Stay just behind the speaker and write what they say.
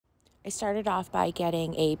I started off by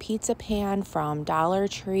getting a pizza pan from Dollar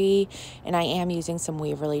Tree, and I am using some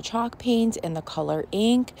Waverly chalk paint in the color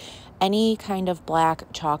ink. Any kind of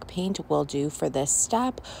black chalk paint will do for this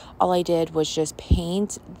step. All I did was just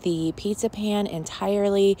paint the pizza pan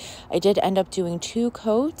entirely. I did end up doing 2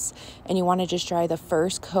 coats, and you want to just dry the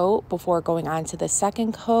first coat before going on to the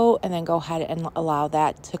second coat, and then go ahead and allow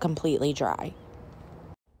that to completely dry.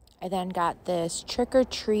 I then got this trick or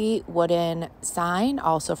treat wooden sign,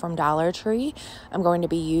 also from Dollar Tree. I'm going to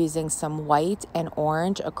be using some white and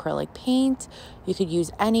orange acrylic paint. You could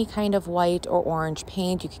use any kind of white or orange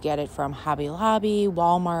paint. You could get it from Hobby Lobby,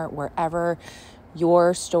 Walmart, wherever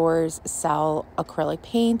your stores sell acrylic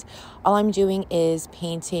paint. All I'm doing is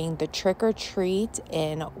painting the trick or treat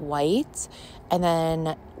in white, and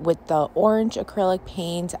then with the orange acrylic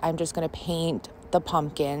paint, I'm just going to paint the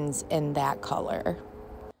pumpkins in that color.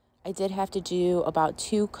 I did have to do about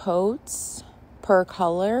 2 coats per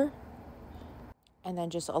color, and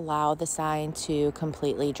then just allow the sign to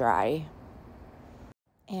completely dry.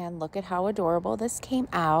 And look at how adorable this came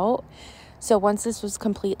out. So once this was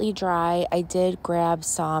completely dry, I did grab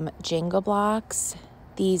some Jenga blocks.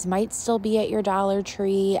 These might still be at your Dollar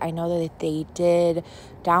Tree. I know that they did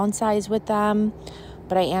downsize with them,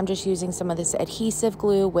 but I am just using some of this adhesive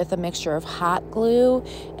glue with a mixture of hot glue,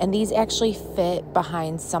 and these actually fit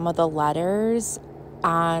behind some of the letters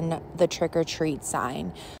on the trick or treat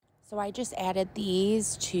sign. So I just added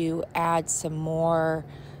these to add some more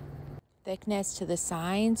thickness to the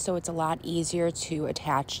sign, so it's a lot easier to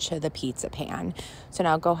attach to the pizza pan. So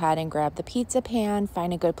now go ahead and grab the pizza pan,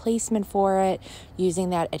 find a good placement for it,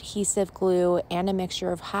 using that adhesive glue and a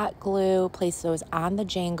mixture of hot glue. Place those on the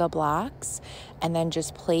Jenga blocks, and then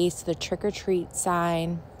just place the trick or treat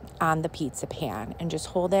sign on the pizza pan, and just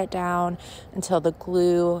hold that down until the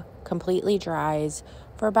glue completely dries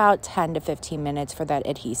for about 10 to 15 minutes for that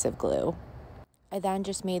adhesive glue. I then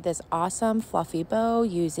just made this awesome fluffy bow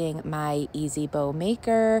using my Easy Bow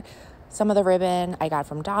Maker. Some of the ribbon I got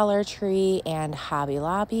from Dollar Tree and Hobby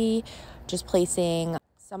Lobby. Just placing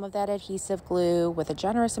some of that adhesive glue with a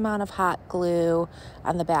generous amount of hot glue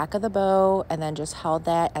on the back of the bow, and then just held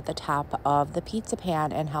that at the top of the pizza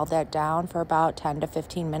pan and held that down for about 10 to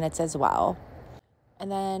 15 minutes as well.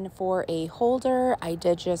 And then for a holder, I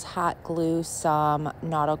did just hot glue some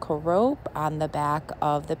nautical rope on the back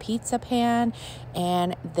of the pizza pan.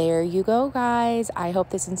 And there you go, guys. I hope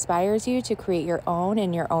this inspires you to create your own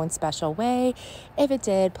in your own special way. If it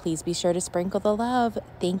did, please be sure to sprinkle the love.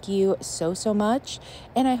 Thank you so much.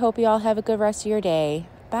 And I hope you all have a good rest of your day.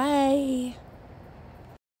 Bye.